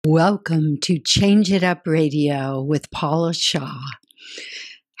Welcome to Change It Up Radio with Paula Shaw.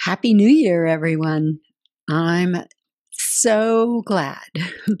 Happy New Year, everyone. I'm so glad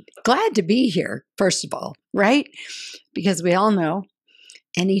to be here, first of all, right? Because we all know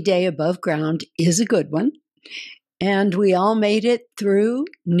any day above ground is a good one. And we all made it through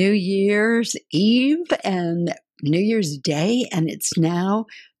New Year's Eve and New Year's Day, and it's now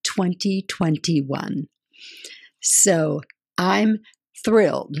 2021. So I'm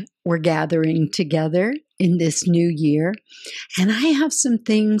thrilled we're gathering together in this new year. And I have some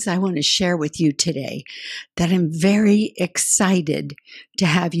things I want to share with you today that I'm very excited to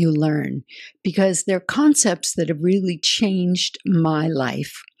have you learn because they're concepts that have really changed my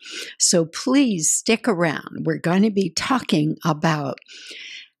life. So please stick around. We're going to be talking about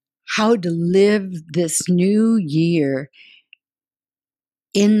how to live this new year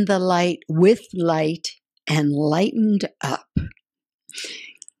in the light, with light, and lightened up.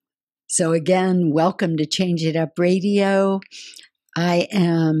 So again, welcome to Change It Up Radio. I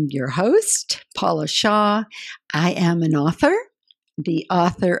am your host, Paula Shaw. I am an author, the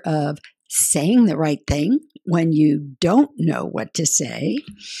author of Saying the Right Thing When You Don't Know What to Say,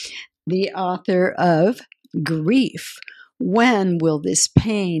 the author of Grief, When Will This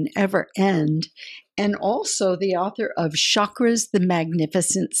Pain Ever End? And also the author of Chakras, the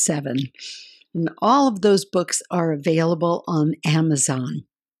Magnificent Seven. And all of those books are available on Amazon.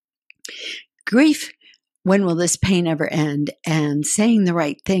 Grief, When Will This Pain Ever End? And Saying the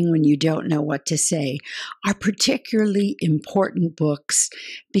Right Thing When You Don't Know What to Say are particularly important books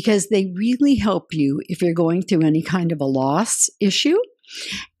because they really help you if you're going through any kind of a loss issue.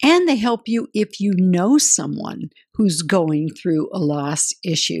 And they help you if you know someone who's going through a loss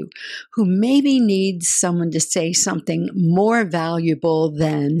issue, who maybe needs someone to say something more valuable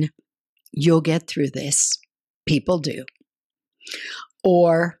than "you'll get through this." People do.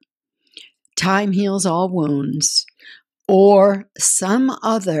 Or "time heals all wounds," or some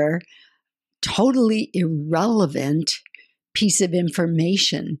other totally irrelevant piece of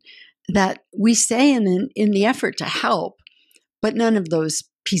information that we say in the effort to help, but none of those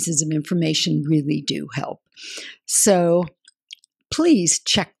pieces of information really do help. So please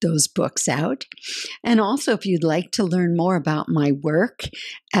check those books out. And also, if you'd like to learn more about my work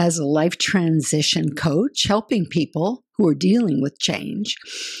as a life transition coach, helping people who are dealing with change,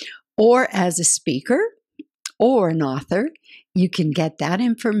 or as a speaker or an author, you can get that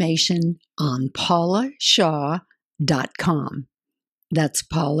information on paulashaw.com. That's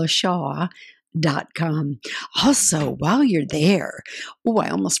paulashaw.com. Also, while you're there, I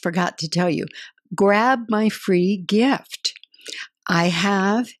almost forgot to tell you, grab my free gift. I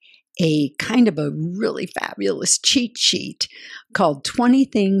have a kind of a really fabulous cheat sheet called 20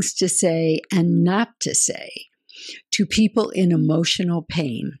 Things to Say and Not to Say to People in Emotional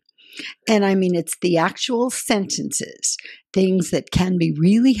Pain. And I mean, it's the actual sentences, things that can be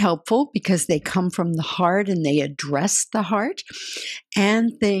really helpful because they come from the heart and they address the heart,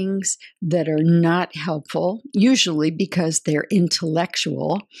 and things that are not helpful, usually because they're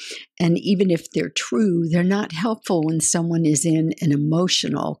intellectual. And even if they're true, they're not helpful when someone is in an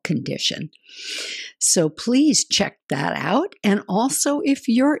emotional condition. So please check that out. And also, if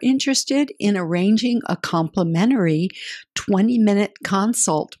you're interested in arranging a complimentary 20-minute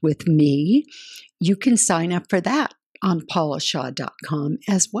consult with me, you can sign up for that on paulashaw.com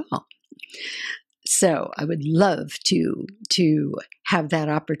as well. So I would love to have that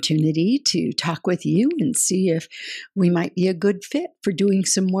opportunity to talk with you and see if we might be a good fit for doing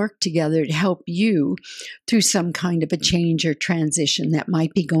some work together to help you through some kind of a change or transition that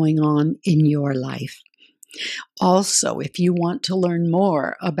might be going on in your life. Also, if you want to learn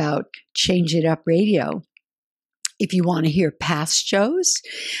more about Change It Up Radio, if you want to hear past shows,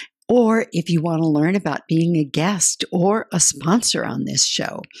 or if you want to learn about being a guest or a sponsor on this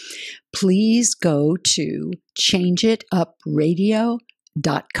show, please go to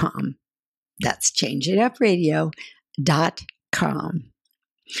changeitupradio.com. That's changeitupradio.com.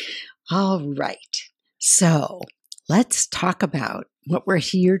 All right. So let's talk about what we're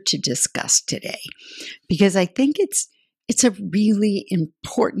here to discuss today, because I think it's a really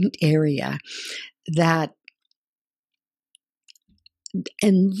important area that,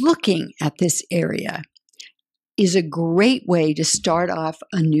 and looking at this area is a great way to start off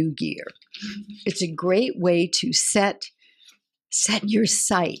a new year. It's a great way to set your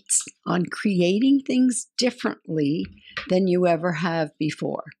sights on creating things differently than you ever have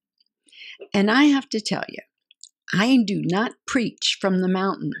before. And I have to tell you, I do not preach from the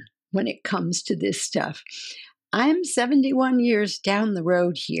mountain when it comes to this stuff. I'm 71 years down the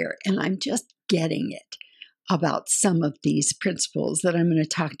road here, and I'm just getting it. about some of these principles that I'm going to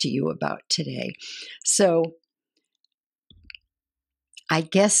talk to you about today. So I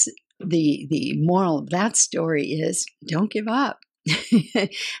guess the moral of that story is don't give up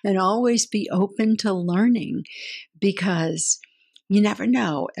and always be open to learning, because you never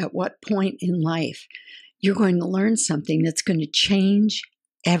know at what point in life you're going to learn something that's going to change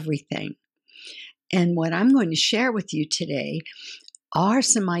everything. And what I'm going to share with you today are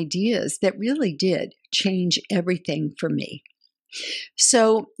some ideas that really did change everything for me.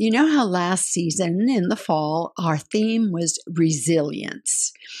 So, you know how last season in the fall, our theme was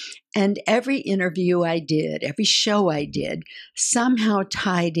resilience. And every interview I did, every show I did, somehow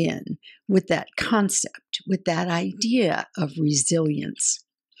tied in with that concept, with that idea of resilience.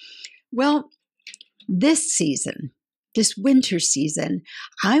 Well, this season, this winter season,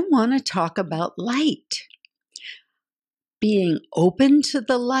 I want to talk about light. Being open to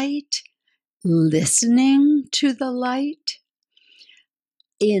the light, listening to the light,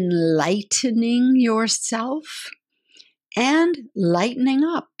 enlightening yourself, and lightening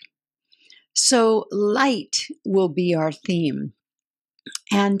up. So light will be our theme.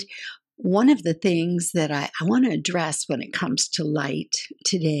 And one of the things that I want to address when it comes to light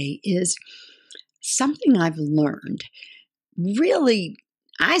today is something I've learned. Really,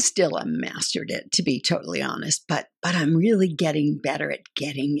 I still haven't mastered it, to be totally honest, but I'm really getting better at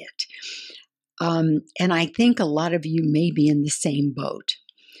getting it. And I think a lot of you may be in the same boat.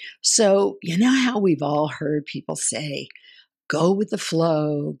 So, you know how we've all heard people say, go with the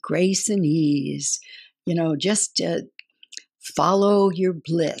flow, grace and ease, just follow your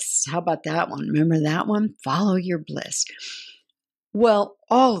bliss. How about that one? Remember that one? Follow your bliss. Well,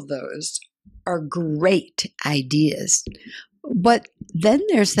 all of those are great ideas. But then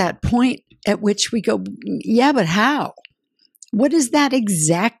there's that point at which we go, yeah, but how? What does that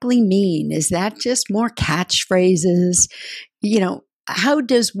exactly mean? Is that just more catchphrases? How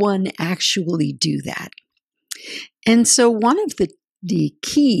does one actually do that? And so one of the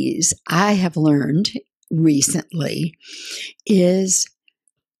keys I have learned recently is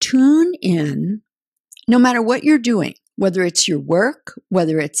tune in no matter what you're doing, whether it's your work,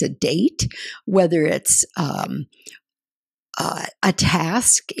 whether it's a date, whether it's a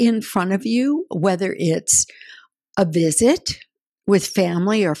task in front of you, whether it's a visit with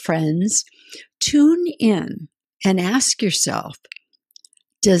family or friends. Tune in and ask yourself,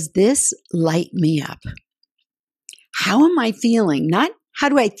 does this light me up? How am I feeling? Not how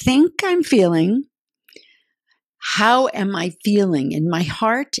do I think I'm feeling? How am I feeling in my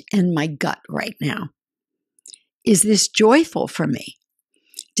heart and my gut right now? Is this joyful for me?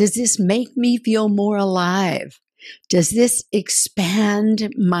 Does this make me feel more alive? Does this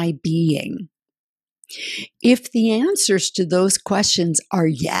expand my being? If the answers to those questions are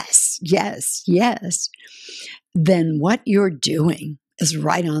yes, yes, yes, then what you're doing is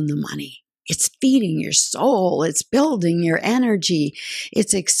right on the money. It's feeding your soul. It's building your energy.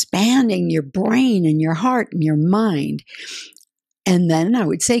 It's expanding your brain and your heart and your mind. And then I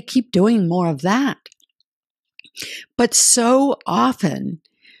would say keep doing more of that. But so often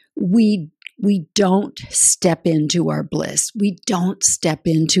we don't step into our bliss. We don't step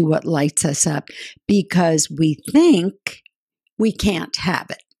into what lights us up because we think we can't have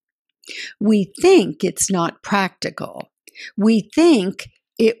it. We think it's not practical. We think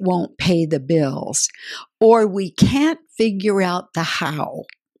it won't pay the bills, or we can't figure out the how.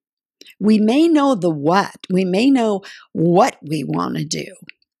 We may know the what. We may know what we want to do.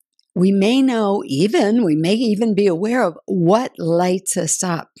 We may even be aware of what lights us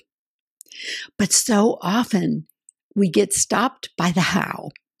up. But so often we get stopped by the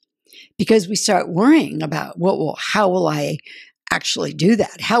how because we start worrying about, how will I actually do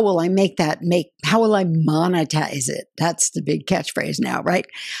that? How will I how will I monetize it? That's the big catchphrase now, right?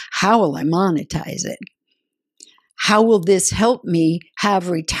 How will I monetize it? How will this help me have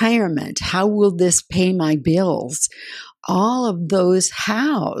retirement? How will this pay my bills? All of those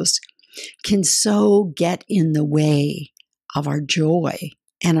hows can so get in the way of our joy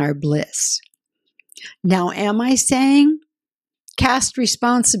and our bliss. Now, am I saying cast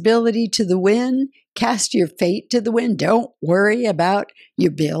responsibility to the wind? Cast your fate to the wind. Don't worry about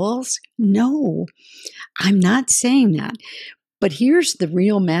your bills. No, I'm not saying that. But here's the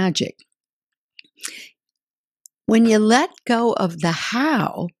real magic. When you let go of the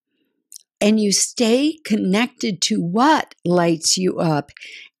how and you stay connected to what lights you up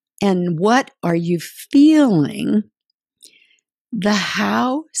and what are you feeling, the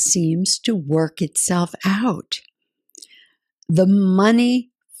how seems to work itself out. The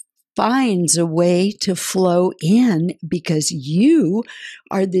money finds a way to flow in because you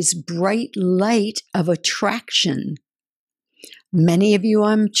are this bright light of attraction. Many of you,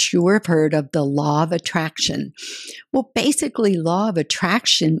 I'm sure, have heard of the law of attraction. Well, basically, law of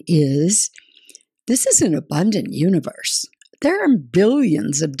attraction is this is an abundant universe. There are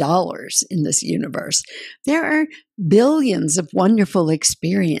billions of dollars in this universe. There are billions of wonderful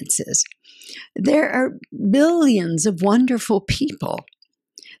experiences. There are billions of wonderful people.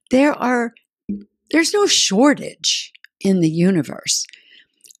 There's no shortage in the universe.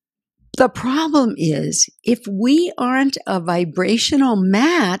 The problem is, if we aren't a vibrational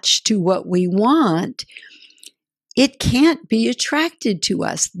match to what we want, it can't be attracted to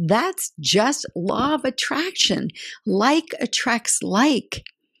us. That's just law of attraction. Like attracts like.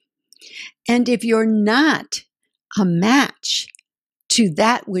 And if you're not a match to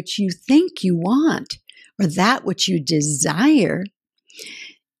that which you think you want or that which you desire,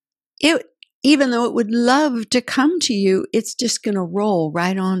 even though it would love to come to you, it's just going to roll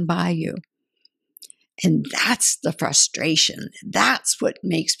right on by you. And that's the frustration. That's what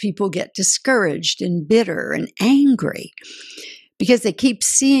makes people get discouraged and bitter and angry because they keep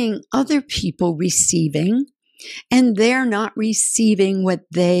seeing other people receiving and they're not receiving what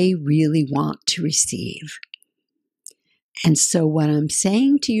they really want to receive. And so what I'm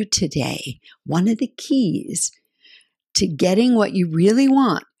saying to you today, one of the keys to getting what you really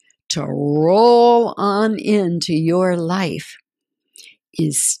want to roll on into your life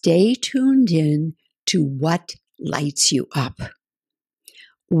is stay tuned in to what lights you up,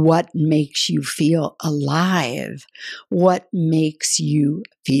 what makes you feel alive, what makes you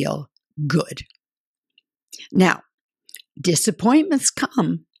feel good. Now, disappointments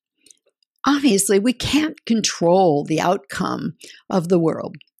come. Obviously, we can't control the outcome of the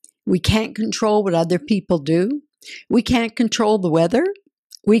world. We can't control what other people do. We can't control the weather.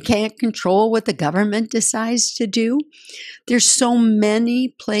 We can't control what the government decides to do. There's so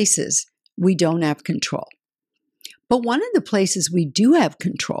many places we don't have control. But one of the places we do have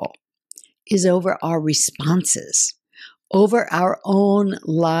control is over our responses, over our own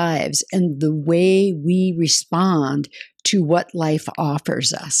lives and the way we respond to what life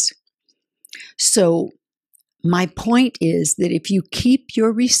offers us. So my point is that if you keep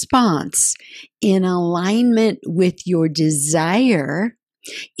your response in alignment with your desire,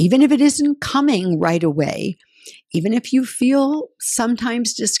 even if it isn't coming right away, even if you feel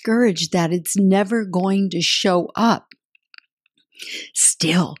sometimes discouraged that it's never going to show up,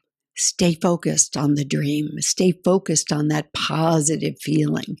 still stay focused on the dream. Stay focused on that positive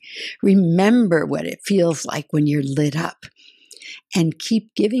feeling. Remember what it feels like when you're lit up. And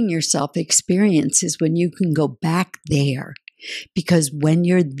keep giving yourself experiences when you can go back there. Because when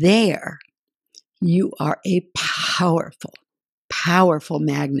you're there, you are a powerful, powerful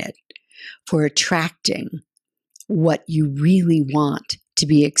magnet for attracting what you really want to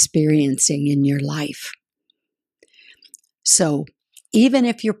be experiencing in your life. So even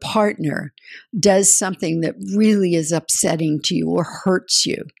if your partner does something that really is upsetting to you or hurts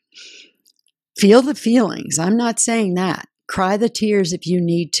you, feel the feelings. I'm not saying that. Cry the tears if you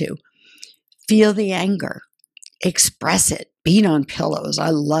need to. Feel the anger. Express it. Beat on pillows.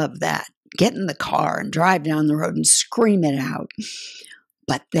 I love that. Get in the car and drive down the road and scream it out.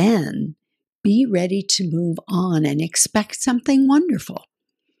 But then be ready to move on and expect something wonderful.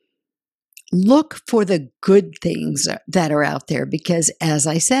 Look for the good things that are out there because, as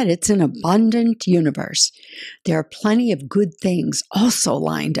I said, it's an abundant universe. There are plenty of good things also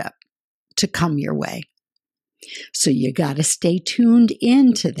lined up to come your way. So you got to stay tuned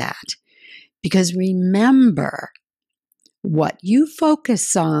into that because remember, what you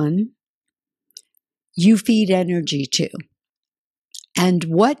focus on, you feed energy to. And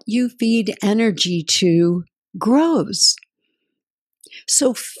what you feed energy to grows.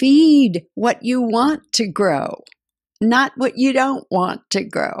 So feed what you want to grow, not what you don't want to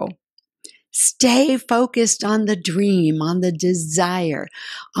grow. Stay focused on the dream, on the desire,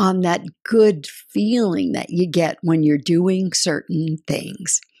 on that good feeling that you get when you're doing certain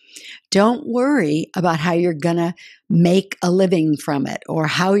things. Don't worry about how you're going to make a living from it or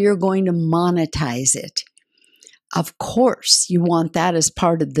how you're going to monetize it. Of course, you want that as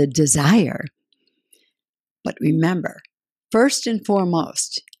part of the desire. But remember, first and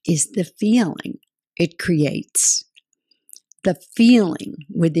foremost is the feeling it creates. The feeling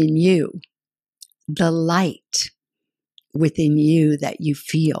within you. The light within you that you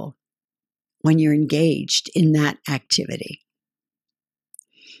feel when you're engaged in that activity.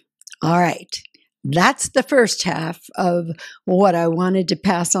 All right. that's the first half of what I wanted to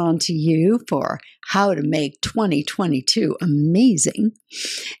pass on to you for how to make 2022 amazing.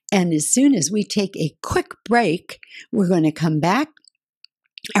 And as soon as we take a quick break, we're going to come back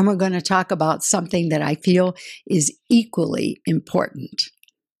and we're going to talk about something that I feel is equally important.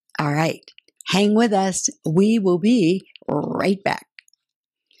 All right, hang with us. We will be right back.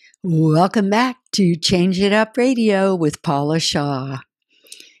 Welcome back to Change It Up Radio with Paula Shaw.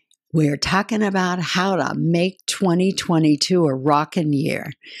 We're talking about how to make 2022 a rockin'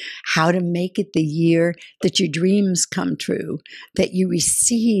 year, how to make it the year that your dreams come true, that you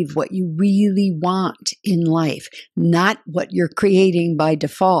receive what you really want in life, not what you're creating by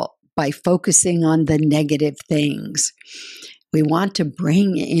default by focusing on the negative things. We want to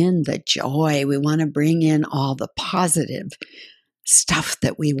bring in the joy. We want to bring in all the positive stuff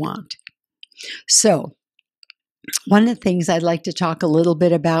that we want. So, one of the things I'd like to talk a little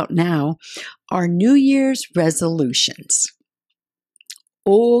bit about now are New Year's resolutions.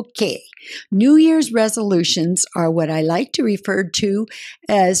 Okay, New Year's resolutions are what I like to refer to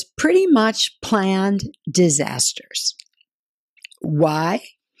as pretty much planned disasters. Why?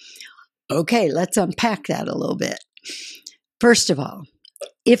 Okay, let's unpack that a little bit. First of all,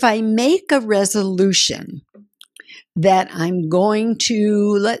 if I make a resolution that I'm going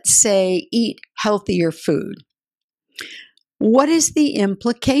to, let's say, eat healthier food, what is the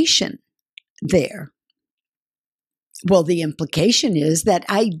implication there? Well, the implication is that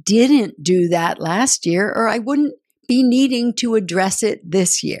I didn't do that last year, or I wouldn't be needing to address it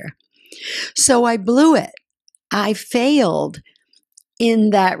this year. So I blew it. I failed in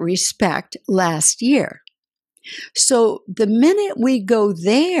that respect last year. So the minute we go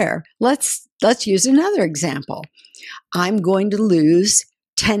there, let's use another example. I'm going to lose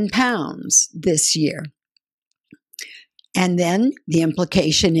 10 pounds this year. And then the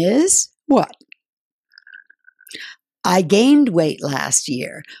implication is what? I gained weight last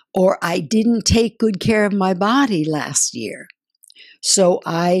year, or I didn't take good care of my body last year. So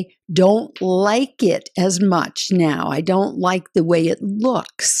I don't like it as much now. I don't like the way it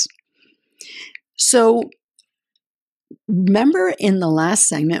looks. So remember in the last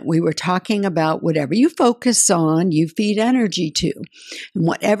segment, we were talking about whatever you focus on, you feed energy to. And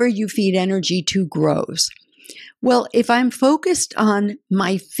whatever you feed energy to grows. Well, if I'm focused on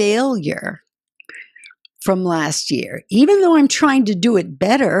my failure from last year, even though I'm trying to do it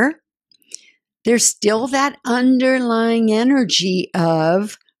better, there's still that underlying energy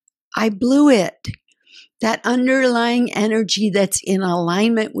of, I blew it. That underlying energy that's in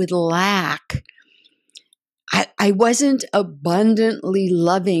alignment with lack. I wasn't abundantly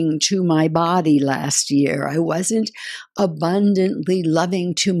loving to my body last year. I wasn't abundantly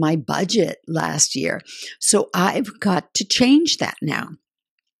loving to my budget last year. So I've got to change that now.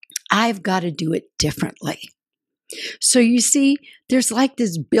 I've got to do it differently. So you see, there's like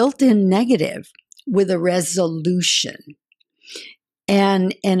this built-in negative with a resolution.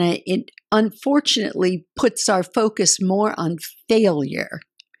 And it unfortunately puts our focus more on failure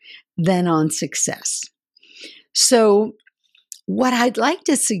than on success. So what I'd like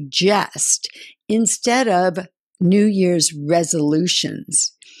to suggest instead of New Year's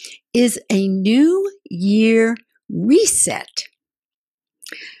resolutions is a New Year reset.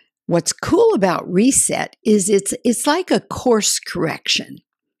 What's cool about reset is it's like a course correction.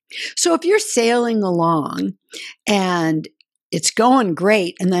 So if you're sailing along and it's going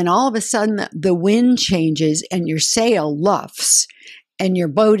great, and then all of a sudden the wind changes and your sail luffs and your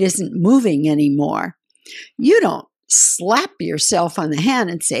boat isn't moving anymore, you don't slap yourself on the hand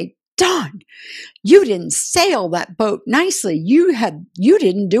and say, darn, you didn't sail that boat nicely. You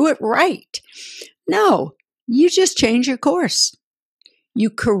didn't do it right. No, you just change your course. You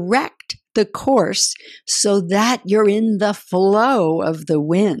correct the course so that you're in the flow of the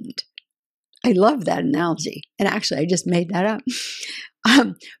wind. I love that analogy. And actually, I just made that up.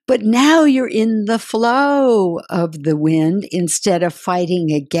 But now you're in the flow of the wind instead of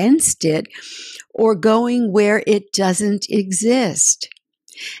fighting against it or going where it doesn't exist.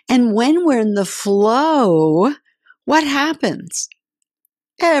 And when we're in the flow, what happens?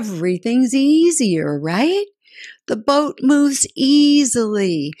 Everything's easier, right? The boat moves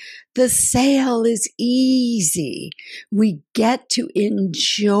easily. The sail is easy. We get to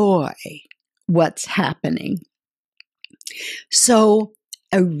enjoy what's happening. So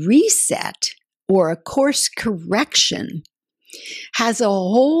a reset or a course correction has a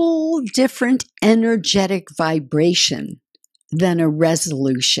whole different energetic vibration than a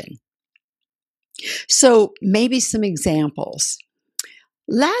resolution. So maybe some examples.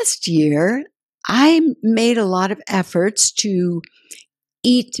 Last year, I made a lot of efforts to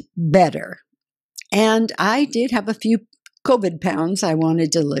eat better. And I did have a few COVID pounds I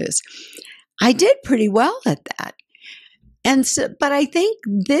wanted to lose. I did pretty well at that. And so, but I think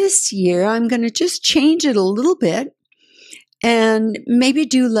this year I'm going to just change it a little bit and maybe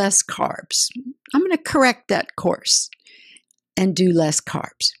do less carbs. I'm going to correct that course and do less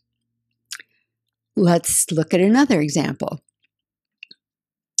carbs. Let's look at another example.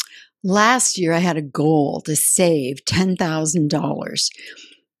 Last year, I had a goal to save $10,000,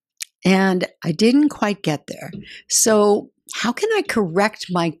 and I didn't quite get there. So how can I correct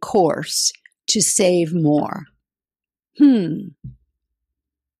my course to save more?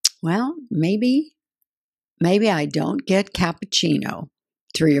 Well, maybe I don't get cappuccino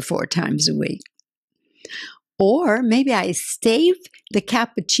 3 or 4 times a week. Or maybe I save the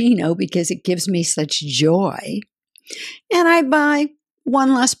cappuccino because it gives me such joy, and I buy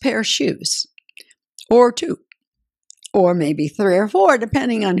 1 less pair of shoes, or 2, or maybe 3 or 4,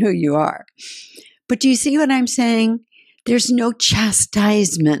 depending on who you are. But do you see what I'm saying? There's no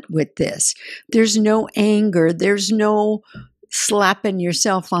chastisement with this. There's no anger. There's no slapping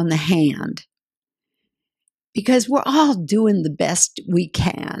yourself on the hand. Because we're all doing the best we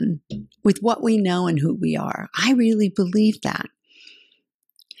can with what we know and who we are. I really believe that.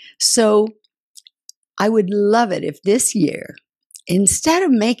 So I would love it if this year, instead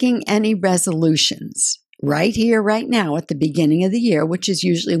of making any resolutions right here, right now, at the beginning of the year, which is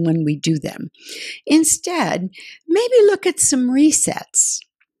usually when we do them, instead, maybe look at some resets.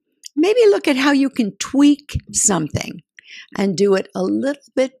 Maybe look at how you can tweak something and do it a little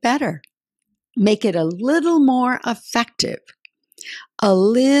bit better. Make it a little more effective, a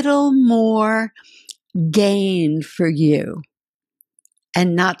little more gain for you,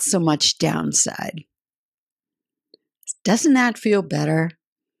 and not so much downside. Doesn't that feel better?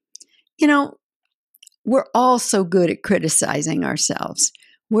 You know, we're all so good at criticizing ourselves.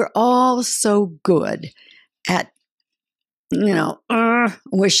 We're all so good at,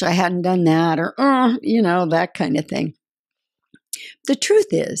 wish I hadn't done that, or, that kind of thing. The truth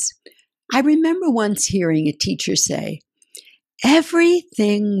is, I remember once hearing a teacher say,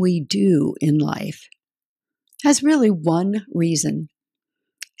 everything we do in life has really one reason,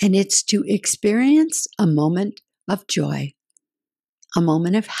 and it's to experience a moment of joy, a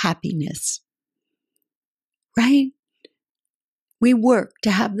moment of happiness, right? We work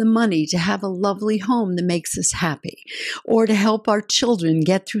to have the money, to have a lovely home that makes us happy, or to help our children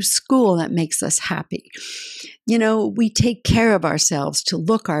get through school that makes us happy. We take care of ourselves to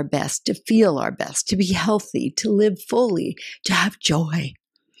look our best, to feel our best, to be healthy, to live fully, to have joy.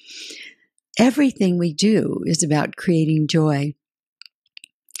 Everything we do is about creating joy.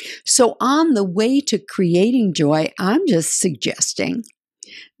 So on the way to creating joy, I'm just suggesting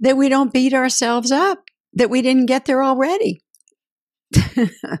that we don't beat ourselves up, that we didn't get there already.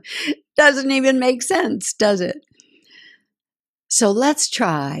 Doesn't even make sense, does it? So let's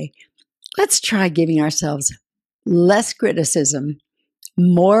try giving ourselves less criticism,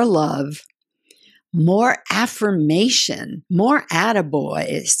 more love, more affirmation, more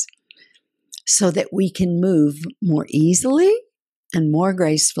attaboys, so that we can move more easily and more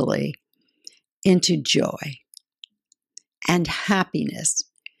gracefully into joy and happiness.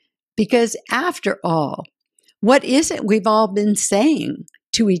 Because after all, what is it we've all been saying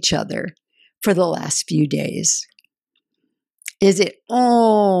to each other for the last few days? Is it,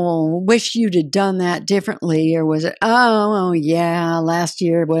 wish you'd have done that differently? Or was it, yeah, last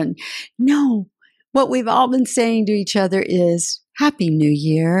year when? No, what we've all been saying to each other is, Happy New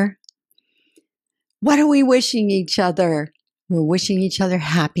Year. What are we wishing each other? We're wishing each other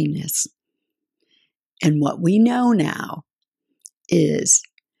happiness. And what we know now is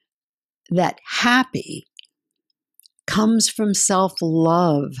that happy comes from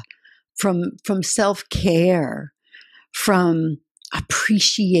self-love, from self-care, from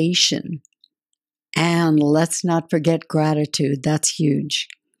appreciation. And let's not forget gratitude. That's huge.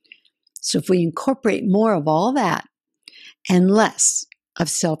 So if we incorporate more of all that and less of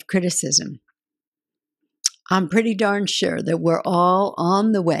self-criticism, I'm pretty darn sure that we're all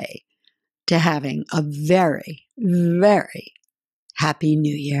on the way to having a very, very happy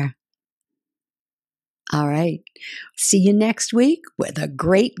New Year. All right. See you next week with a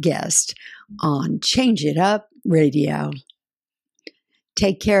great guest on Change It Up Radio.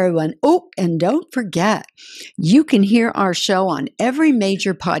 Take care, everyone. Oh, and don't forget, you can hear our show on every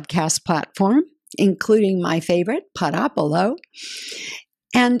major podcast platform, including my favorite, Paula.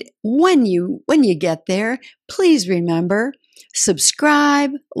 And when you get there, please remember,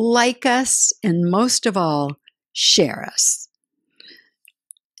 subscribe, like us, and most of all, share us.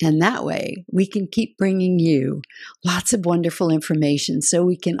 And that way, we can keep bringing you lots of wonderful information so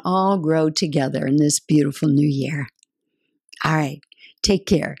we can all grow together in this beautiful new year. All right, take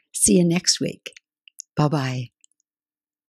care. See you next week. Bye-bye.